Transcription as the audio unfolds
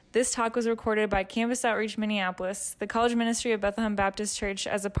This talk was recorded by Campus Outreach Minneapolis, the college ministry of Bethlehem Baptist Church,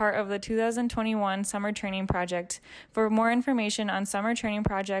 as a part of the 2021 Summer Training Project. For more information on Summer Training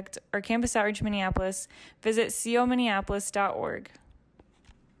Project or Campus Outreach Minneapolis, visit cominneapolis.org.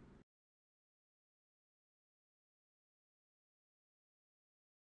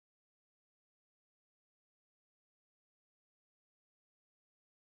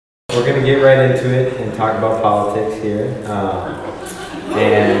 We're going to get right into it and talk about politics here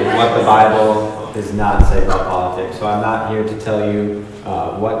and what the Bible does not say about politics. So I'm not here to tell you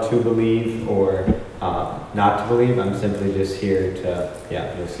what to believe or not to believe. I'm simply just here to,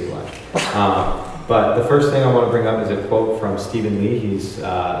 you'll see why. But the first thing I want to bring up is a quote from Stephen Lee. He's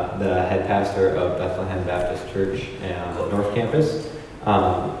the head pastor of Bethlehem Baptist Church on the North Campus.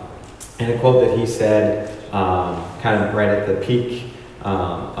 And a quote that he said kind of right at the peak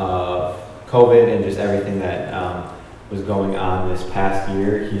of COVID and just everything that was going on this past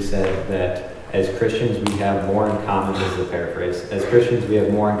year. He said that as Christians we have more in common, this is a paraphrase, as Christians we have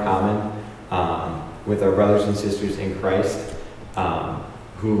more in common with our brothers and sisters in Christ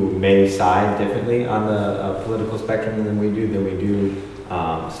who may side differently on the political spectrum than we do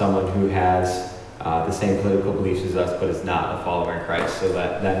someone who has the same political beliefs as us but is not a follower in Christ. So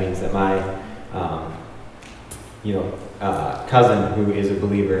that means that my cousin who is a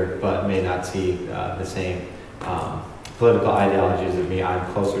believer but may not see the same political ideologies as me, I'm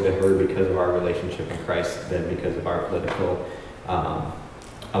closer to her because of our relationship in Christ than because of our political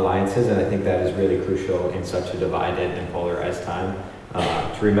alliances. And I think that is really crucial in such a divided and polarized time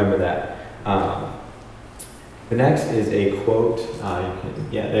to remember that. The next is a quote.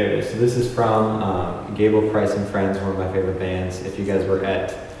 There it is. So this is from Gable Price and Friends, one of my favorite bands. If you guys were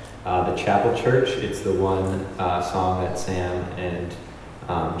at the Chapel Church, it's the one song that Sam and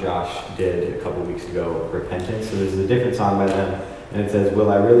Josh did a couple weeks ago, Repentance. So this is a different song by them, and it says, "Will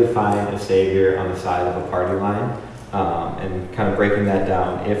I really find a Savior on the side of a party line?" And kind of breaking that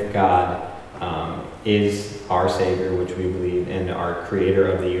down, if God is our Savior, which we believe, and our creator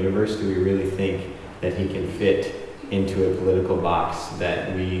of the universe, do we really think that he can fit into a political box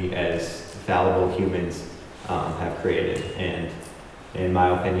that we as fallible humans have created? And in my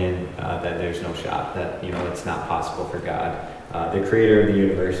opinion, that there's no shot, that it's not possible for God, the creator of the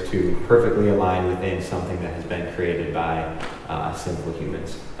universe, to perfectly align within something that has been created by sinful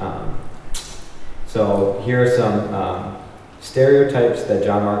humans. So here are some stereotypes that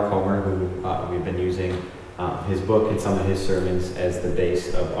John Mark Comer, who we've been using his book and some of his sermons as the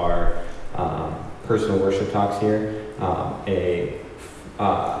base of our personal worship talks here, I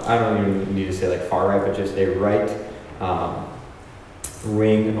don't even need to say like far right, but just a right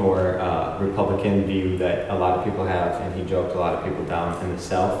wing or Republican view that a lot of people have, and he joked a lot of people down in the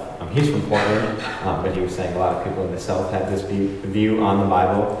South. He's from Portland, but he was saying a lot of people in the South have this view on the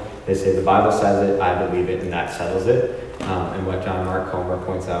Bible. They say the Bible says it, I believe it, and that settles it. And what John Mark Comer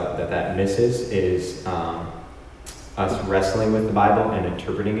points out that misses is us wrestling with the Bible and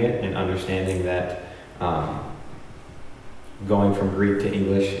interpreting it and understanding that going from Greek to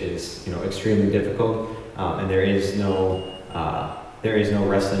English is extremely difficult, and there is no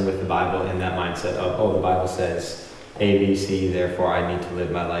wrestling with the Bible in that mindset of, the Bible says A, B, C, therefore I need to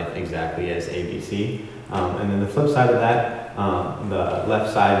live my life exactly as A, B, C. And then the flip side of that, the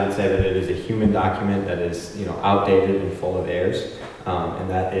left side would say that it is a human document that is outdated and full of errors, and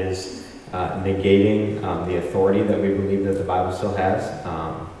that is negating the authority that we believe that the Bible still has.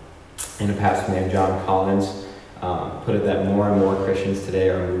 And a pastor named John Collins put it that more and more Christians today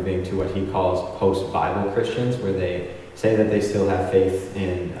are moving to what he calls post-Bible Christians, where they say that they still have faith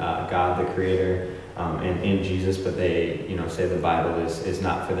in God, the Creator, and in Jesus, but they, say the Bible is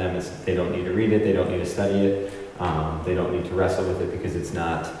not for them. They don't need to read it. They don't need to study it. They don't need to wrestle with it because it's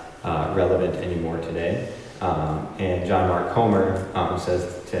not relevant anymore today. And John Mark Comer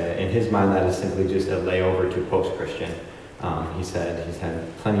says, in his mind, that is simply just a layover to post-Christian. He said he's had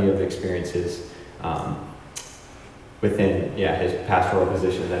plenty of experiences within his pastoral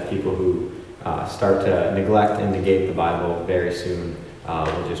position that people who start to neglect and negate the Bible very soon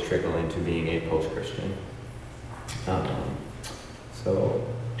will just trickle into being a post-Christian. I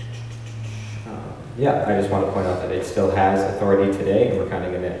just want to point out that it still has authority today, and we're kind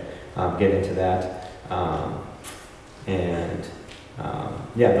of going to get into that.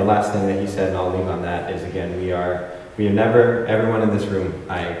 The last thing that he said, and I'll leave on that, is again, we are never, everyone in this room,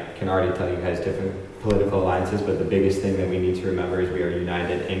 I can already tell you, has different political alliances, but the biggest thing that we need to remember is we are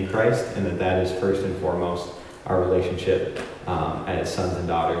united in Christ, and that is first and foremost our relationship as sons and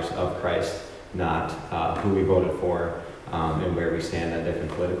daughters of Christ, not who we voted for and where we stand on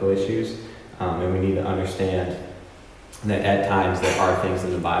different political issues. And we need to understand that at times there are things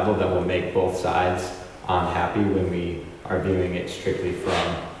in the Bible that will make both sides unhappy when we are viewing it strictly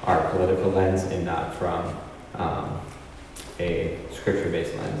from our political lens and not from a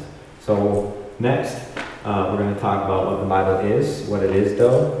scripture-based lens. So next, we're going to talk about what the Bible is, what it is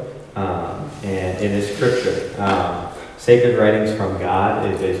though, and it is scripture. Sacred writings from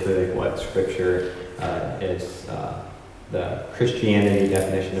God is basically like what scripture is, the Christianity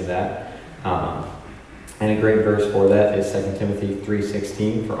definition of that. And a great verse for that is 2 Timothy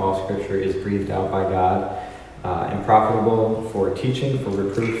 3:16, for all scripture is breathed out by God, and profitable for teaching, for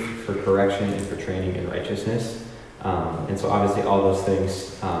reproof, for correction, and for training in righteousness. And so obviously all those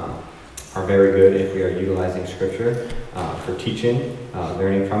things are very good if we are utilizing scripture for teaching,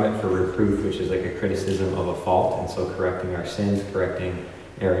 learning from it, for reproof, which is like a criticism of a fault, and so correcting our sins, correcting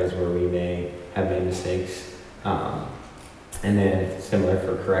areas where we may have made mistakes, and then similar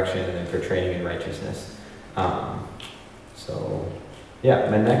for correction, and then for training in righteousness. So yeah,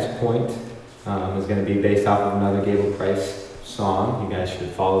 my next point is going to be based off of another Gable Price song. You guys should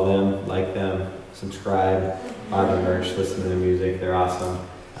follow them, like them, subscribe, buy their merch, listen to their music. They're awesome.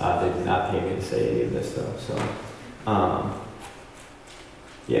 They did not pay me to say any of this though. So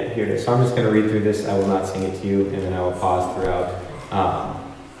yeah, here it is. So I'm just going to read through this. I will not sing it to you, and then I will pause throughout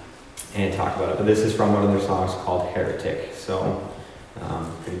and talk about it. But this is from one of their songs called Heretic. So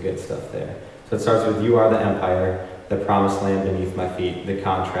pretty good stuff there. So it starts with, you are the empire, the promised land beneath my feet, the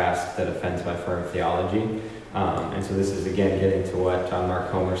contrast that offends my firm theology. And so this is again getting to what John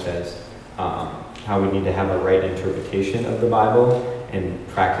Mark Comer says, how we need to have a right interpretation of the Bible and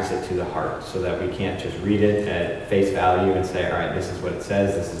practice it to the heart, so that we can't just read it at face value and say, all right, this is what it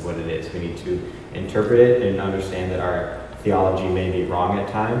says, this is what it is. We need to interpret it and understand that our theology may be wrong at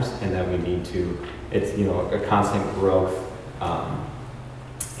times, and that we need to, it's, you know, a constant growth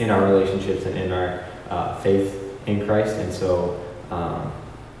in our relationships and in our faith in Christ. And so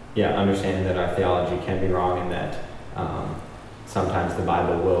yeah, understanding that our theology can be wrong, and that sometimes the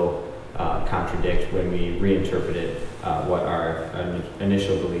Bible will contradict when we reinterpret it, what our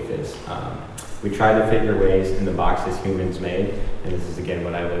initial belief is. We try to fit your ways in the boxes humans made, and this is again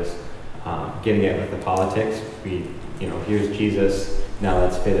what I was getting at with the politics. We, you know, here's Jesus, now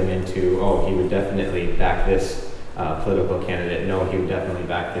let's fit him into, oh, he would definitely back this political candidate. No, he would definitely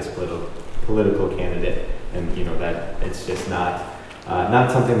back this political candidate. And you know that it's just not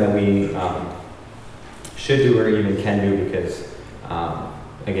something that we should do or even can do, because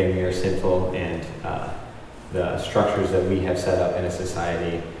again, we are sinful, and the structures that we have set up in a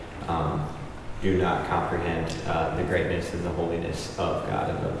society do not comprehend the greatness and the holiness of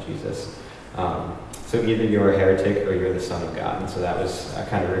God and of Jesus. So either you're a heretic or you're the Son of God. And so that was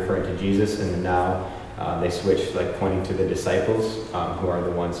kind of referring to Jesus, and then now they switched, like pointing to the disciples, who are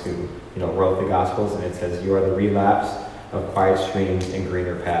the ones who, you know, wrote the Gospels, and it says, you are the relapse of quiet streams and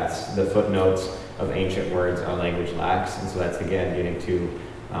greener paths. The footnotes of ancient words our language lacks. And so that's again getting to,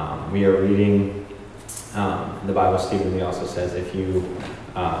 we are reading the Bible. Stephen Lee also says, if you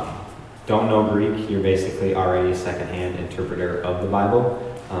don't know Greek, you're basically already a secondhand interpreter of the Bible.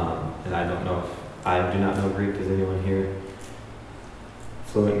 And I don't know if, I do not know Greek. Does anyone here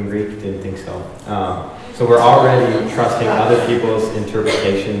fluent in Greek? Didn't think so. So we're already trusting other people's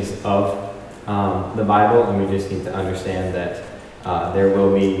interpretations of the Bible, and we just need to understand that there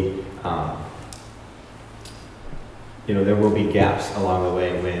will be, there will be gaps along the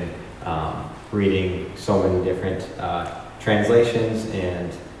way when reading so many different translations,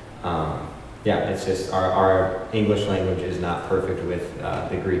 and it's just our English language is not perfect with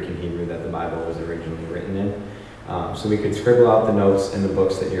the Greek and Hebrew that the Bible was originally written in. So we could scribble out the notes in the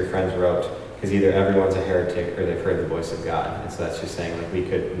books that your friends wrote, because either everyone's a heretic or they've heard the voice of God. And so that's just saying, like, we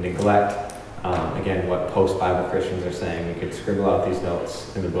could neglect, again, what post-Bible Christians are saying. We could scribble out these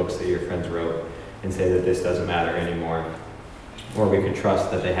notes in the books that your friends wrote and say that this doesn't matter anymore. Or we could trust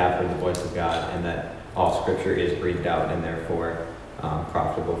that they have heard the voice of God, and that all Scripture is breathed out and therefore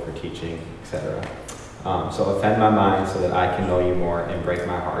profitable for teaching, etc. So offend my mind so that I can know you more, and break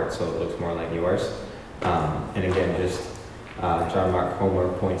my heart so it looks more like yours. And again, just John Mark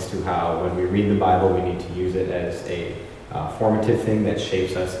Comer points to how when we read the Bible, we need to use it as a formative thing that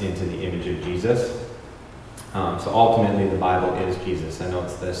shapes us into the image of Jesus. So ultimately, the Bible is Jesus. I know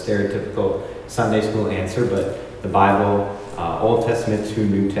it's the stereotypical Sunday school answer, but the Bible, Old Testament to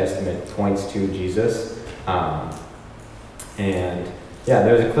New Testament, points to Jesus. And yeah,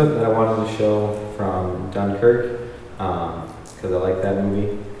 there's a clip that I wanted to show from Dunkirk, because I like that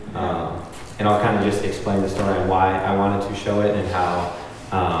movie. And I'll kind of just explain the story and why I wanted to show it, and how,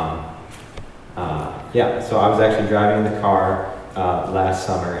 so I was actually driving in the car last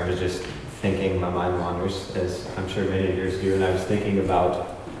summer. It was just thinking, my mind wanders, as I'm sure many of yours do, and I was thinking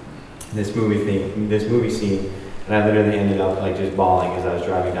about this movie scene, and I literally ended up like just bawling as I was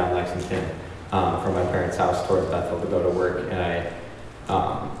driving down Lexington from my parents' house towards Bethel to go to work, and I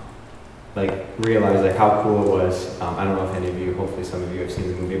like realized like how cool it was. I don't know if any of you, hopefully some of you have seen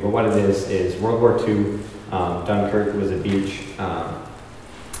the movie, but what it is World War II. Dunkirk was a beach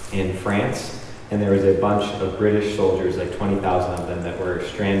in France, and there was a bunch of British soldiers, like 20,000 of them, that were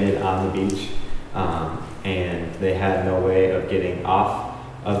stranded on the beach, and they had no way of getting off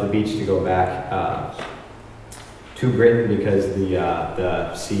of the beach to go back to Britain because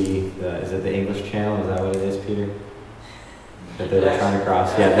the sea, is it the English Channel? Is that what it is, Peter? That they were trying to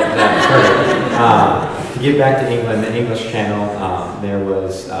cross? Yeah, to get back to England, the English Channel, there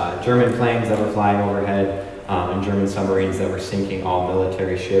was German planes that were flying overhead, and German submarines that were sinking all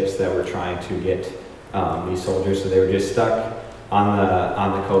military ships that were trying to get these soldiers. So they were just stuck on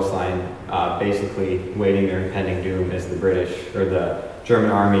the coastline, basically waiting their impending doom as the British or the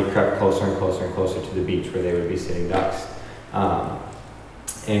German army crept closer and closer and closer to the beach where they would be sitting ducks.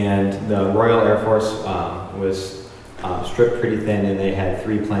 And the Royal Air Force was stripped pretty thin, and they had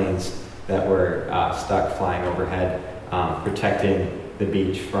 3 planes that were stuck flying overhead, protecting the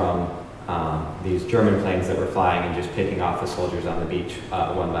beach from these German planes that were flying and just picking off the soldiers on the beach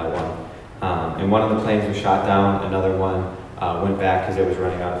one by one. And one of the planes was shot down, another one went back because it was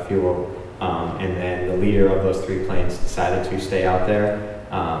running out of fuel, and then the leader of those 3 planes decided to stay out there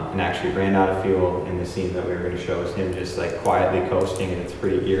and actually ran out of fuel. And the scene that we were going to show is him just like quietly coasting, and it's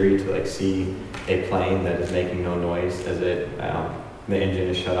pretty eerie to like see a plane that is making no noise as the engine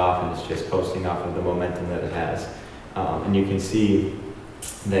is shut off and it's just coasting off of the momentum that it has. And you can see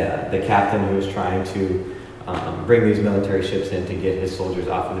the captain who is trying to bring these military ships in to get his soldiers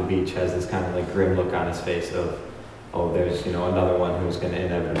off of the beach has this kind of like grim look on his face of, oh, there's another one who's going to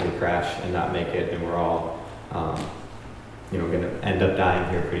inevitably crash and not make it, and we're all going to end up dying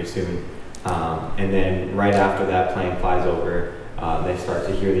here pretty soon. And then right after that plane flies over, they start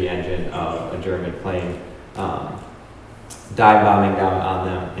to hear the engine of a German plane dive bombing down on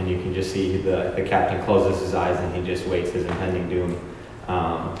them, and you can just see the captain closes his eyes and he just waits his impending doom.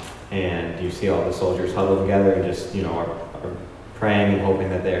 And you see all the soldiers huddled together and just are praying and hoping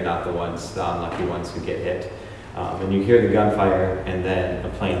that they're not the unlucky ones who get hit. And you hear the gunfire, and then a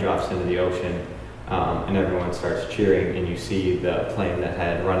plane drops into the ocean, and everyone starts cheering, and you see the plane that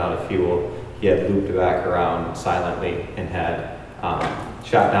had run out of fuel. He had looped back around silently and had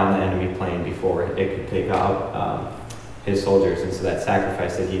shot down the enemy plane before it could take out his soldiers. And so that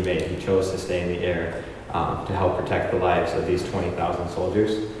sacrifice that he made, he chose to stay in the air to help protect the lives of these 20,000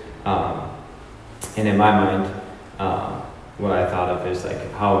 soldiers. And in my mind, what I thought of is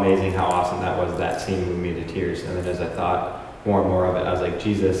like how amazing, how awesome that was. That scene moved me to tears. And then as I thought more and more of it, I was like,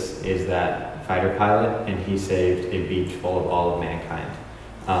 Jesus is that fighter pilot, and he saved a beach full of all of mankind.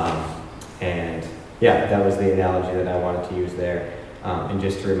 And yeah, that was the analogy that I wanted to use there. And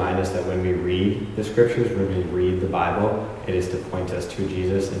just to remind us that when we read the scriptures, when we read the Bible, it is to point us to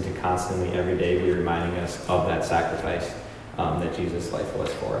Jesus and to constantly, every day, be reminding us of that sacrifice that Jesus' life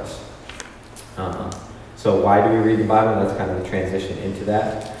was for us. So why do we read the Bible? That's kind of the transition into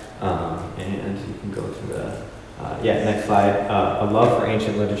that. And you can go to the next slide. A love for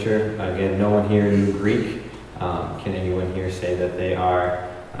ancient literature. Again, no one here knew Greek. Can anyone here say that they are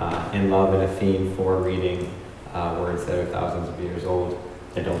in love and a theme for reading words that are thousands of years old?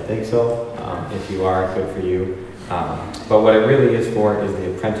 I don't think so. If you are, good for you. But what it really is for is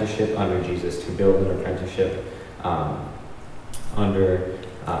the apprenticeship under Jesus, to build an apprenticeship under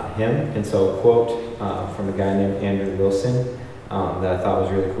him. And so a quote from a guy named Andrew Wilson that I thought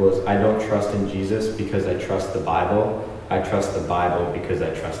was really cool is, I don't trust in Jesus because I trust the Bible. I trust the Bible because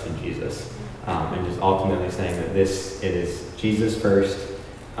I trust in Jesus. And just ultimately saying that it is Jesus first,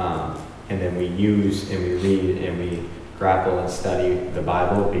 and then we use and we read and we grapple and study the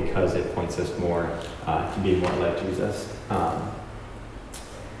Bible because it points us more to be more like Jesus.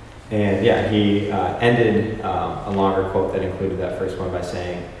 And yeah, he ended a longer quote that included that first one by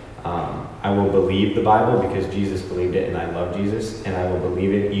saying, I will believe the Bible because Jesus believed it and I love Jesus, and I will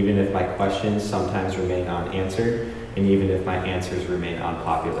believe it even if my questions sometimes remain unanswered and even if my answers remain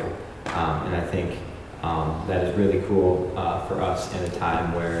unpopular. And I think that is really cool for us in a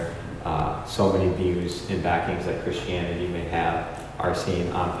time where so many views and backings that Christianity may have are seen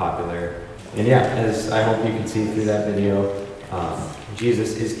unpopular. And yeah, as I hope you can see through that video,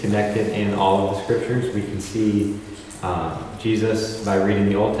 Jesus is connected in all of the scriptures. We can see Jesus by reading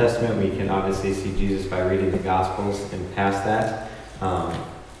the Old Testament. We can obviously see Jesus by reading the Gospels and past that.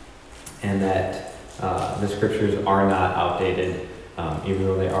 And that the scriptures are not outdated. even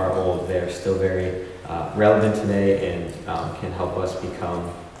though they are old, they are still very relevant today and can help us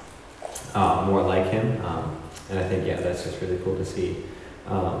become more like him. And I think, that's just really cool to see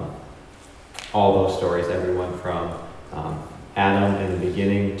all those stories, everyone from Adam in the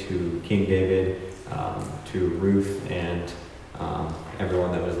beginning to King David to Ruth and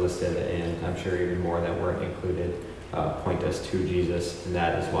everyone that was listed, and I'm sure even more that weren't included, point us to Jesus, and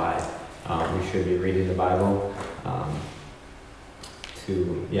that is why we should be reading the Bible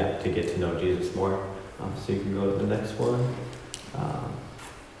to get to know Jesus more. So you can go to the next one.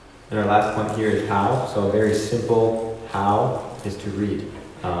 And our last point here is how. So a very simple how is to read.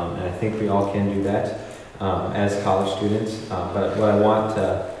 And I think we all can do that as college students. But what I want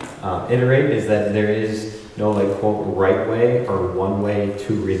to iterate is that there is no quote right way or one way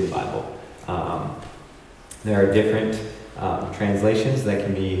to read the Bible. There are different translations that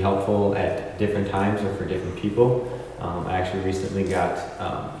can be helpful at different times or for different people. I actually recently got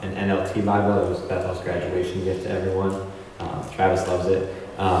an NLT Bible. It was Bethel's graduation gift to everyone. Travis loves it.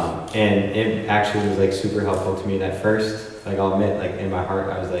 And it actually was super helpful to me at first. I'll admit, in my heart,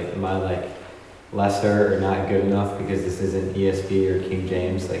 I was am I lesser or not good enough because this isn't ESV or King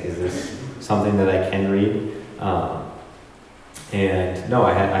James? Is this something that I can read? And no,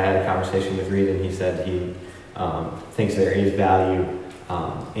 I had a conversation with Reed, and he said he thinks there is value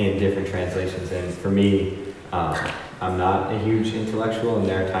in different translations. And for me, I'm not a huge intellectual, and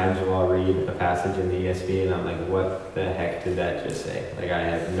there are times where I'll read a passage in the ESV, and I'm what the heck did that just say? I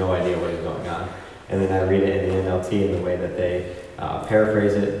have no idea what is going on. And then I read it in the NLT in the way that they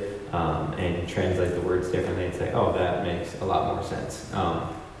paraphrase it and translate the words differently and say, oh, that makes a lot more sense. I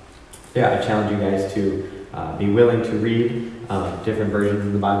challenge you guys to be willing to read different versions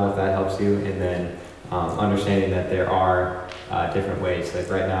of the Bible if that helps you, and then understanding that there are different ways.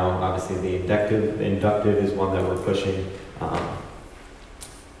 Right now, obviously the inductive is one that we're pushing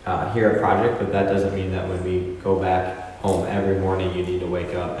here at Project, but that doesn't mean that when we go back home every morning you need to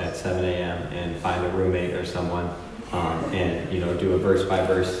wake up at 7 a.m. and find a roommate or someone and do a verse by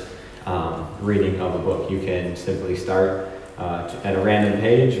verse reading of a book. You can simply start at a random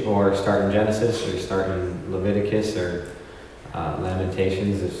page, or start in Genesis, or start in Leviticus, or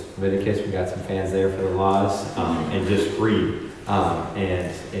Lamentations is Leviticus. We got some fans there for the laws, and just read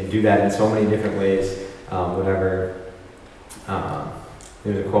and do that in so many different ways. Whatever,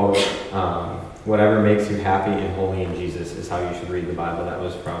 there's a quote, whatever makes you happy and holy in Jesus is how you should read the Bible. That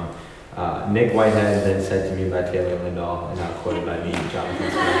was from Nick Whitehead, then said to me by Taylor Lindahl, and now quoted by me, Jonathan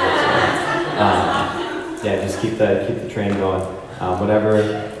Smith. Just keep the train going. Whatever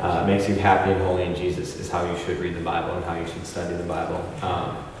makes you happy and holy in Jesus is how you should read the Bible and how you should study the Bible.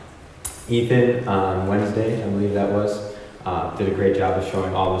 Ethan, on Wednesday, I believe that was, did a great job of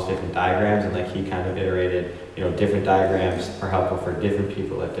showing all those different diagrams, and he kind of iterated, different diagrams are helpful for different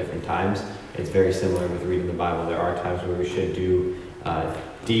people at different times. It's very similar with reading the Bible. There are times where we should do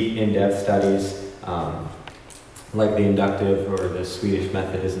deep, in-depth studies, like the inductive, or the Swedish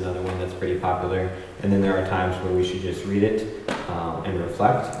method is another one that's pretty popular. And then there are times where we should just read it and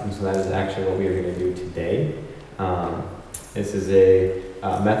reflect. And so that is actually what we are going to do today. This is a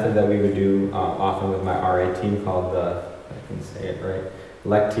method that we would do often with my RA team called the, if I can say it right,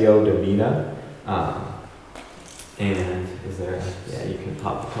 Lectio Divina. And is there, you can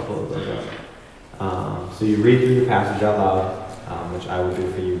pop a couple of those up. So you read through the passage out loud, which I will do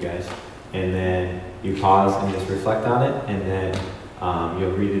for you guys. And then you pause and just reflect on it, and then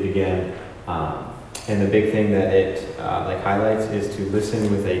you'll read it again. And the big thing that it highlights is to listen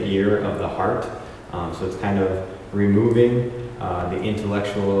with an ear of the heart. So it's kind of removing the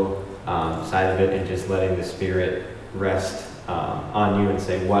intellectual side of it and just letting the Spirit rest on you and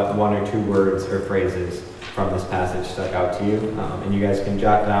say what one or two words or phrases from this passage stuck out to you. And you guys can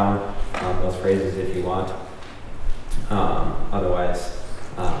jot down those phrases if you want. Otherwise,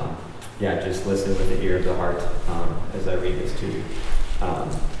 just listen with the ear of the heart as I read this to you.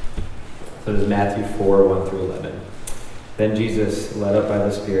 So this is Matthew 4, 1 through 11. Then Jesus, led up by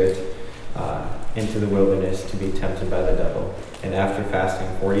the Spirit, into the wilderness to be tempted by the devil. And after fasting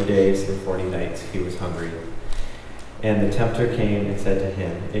 40 days and 40 nights, he was hungry. And the tempter came and said to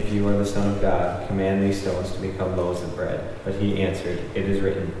him, "If you are the Son of God, command these stones to become loaves of bread." But he answered, "It is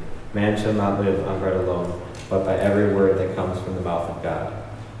written, man shall not live on bread alone, but by every word that comes from the mouth of God."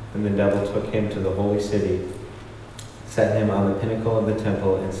 And the devil took him to the holy city, set him on the pinnacle of the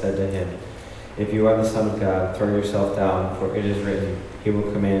temple, and said to him, "If you are the Son of God, throw yourself down, for it is written, he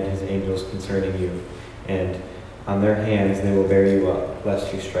will command his angels concerning you, and on their hands they will bear you up,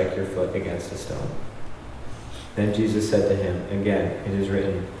 lest you strike your foot against a stone." Then Jesus said to him, "Again, it is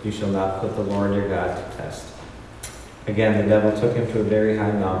written, you shall not put the Lord your God to test." Again, the devil took him to a very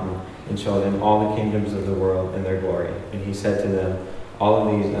high mountain and showed him all the kingdoms of the world and their glory. And he said to them, all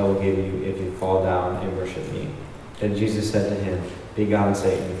of these I will give you if you fall down and worship me. Then Jesus said to him, begone,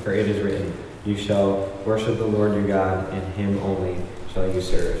 Satan, for it is written, you shall worship the Lord your God, and him only shall you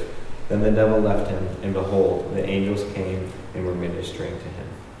serve. Then the devil left him, and behold, the angels came and were ministering to him.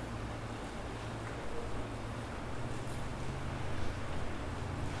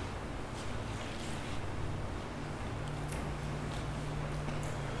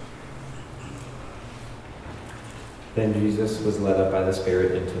 Then Jesus was led up by the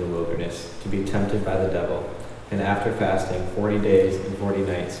Spirit into the wilderness, to be tempted by the devil. And after fasting 40 days and 40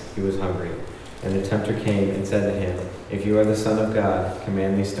 nights, he was hungry. And the tempter came and said to him, if you are the Son of God,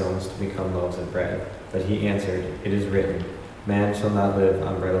 command these stones to become loaves of bread. But he answered, it is written, man shall not live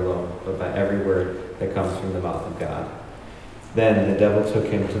on bread alone, but by every word that comes from the mouth of God. Then the devil took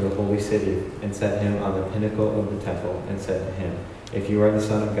him to the holy city and set him on the pinnacle of the temple and said to him, if you are the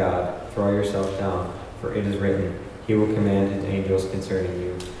Son of God, throw yourself down, for it is written, he will command his angels concerning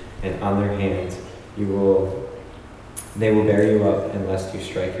you, and on their hands they will bear you up, unless you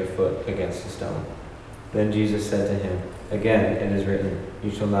strike your foot against a stone. Then Jesus said to him, again it is written,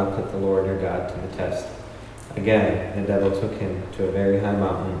 you shall not put the Lord your God to the test. Again the devil took him to a very high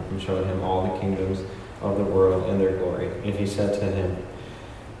mountain and showed him all the kingdoms of the world and their glory. And he said to him,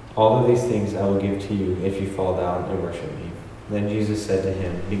 all of these things I will give to you if you fall down and worship me. Then Jesus said to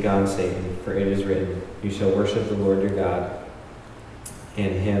him, begone, Satan, for it is written, you shall worship the Lord your God,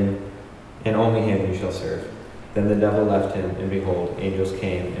 and him, and only him you shall serve. Then the devil left him, and behold, angels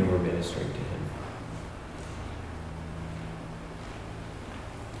came and were ministering to him.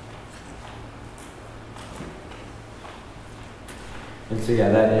 And so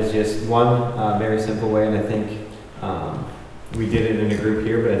that is just one very simple way, and I think we did it in a group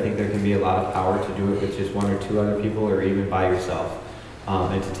here, but I think there can be a lot of power to do it with just one or two other people, or even by yourself.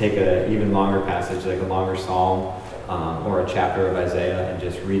 And to take an even longer passage, like a longer psalm or a chapter of Isaiah, and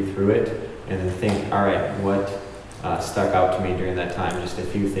just read through it, and then think, all right, what stuck out to me during that time, just a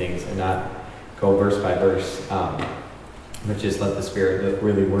few things, and not go verse by verse, but just let the Spirit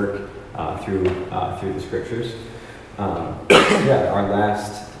really work through the Scriptures. Our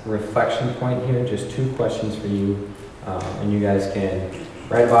last reflection point here, just two questions for you, and you guys can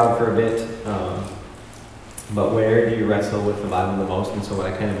write about them for a bit, but where do you wrestle with the Bible the most? And so what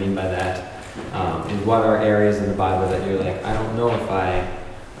I kind of mean by that is, what are areas in the Bible that you're like, I don't know if I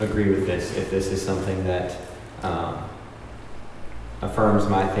agree with this, if this is something that affirms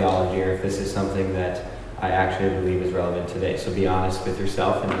my theology, or if this is something that I actually believe is relevant today. So be honest with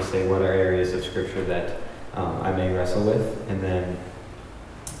yourself and just say, what are areas of Scripture that I may wrestle with, and then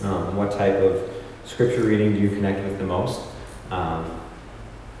what type of Scripture reading do you connect with the most?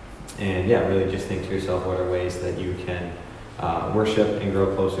 Really just think to yourself, what are ways that you can worship and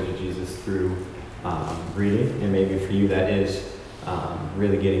grow closer to Jesus through reading, and maybe for you that is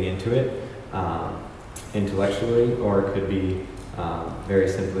really getting into it intellectually, or it could be very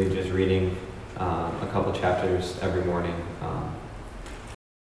simply just reading a couple chapters every morning.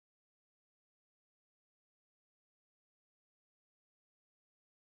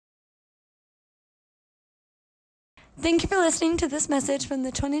 Thank you for listening to this message from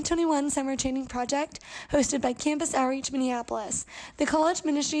the 2021 Summer Training Project, hosted by Campus Outreach Minneapolis, the college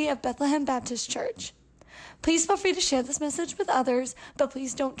ministry of Bethlehem Baptist Church. Please feel free to share this message with others, but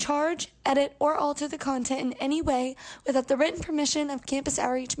please don't charge, edit, or alter the content in any way without the written permission of Campus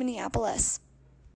Outreach Minneapolis.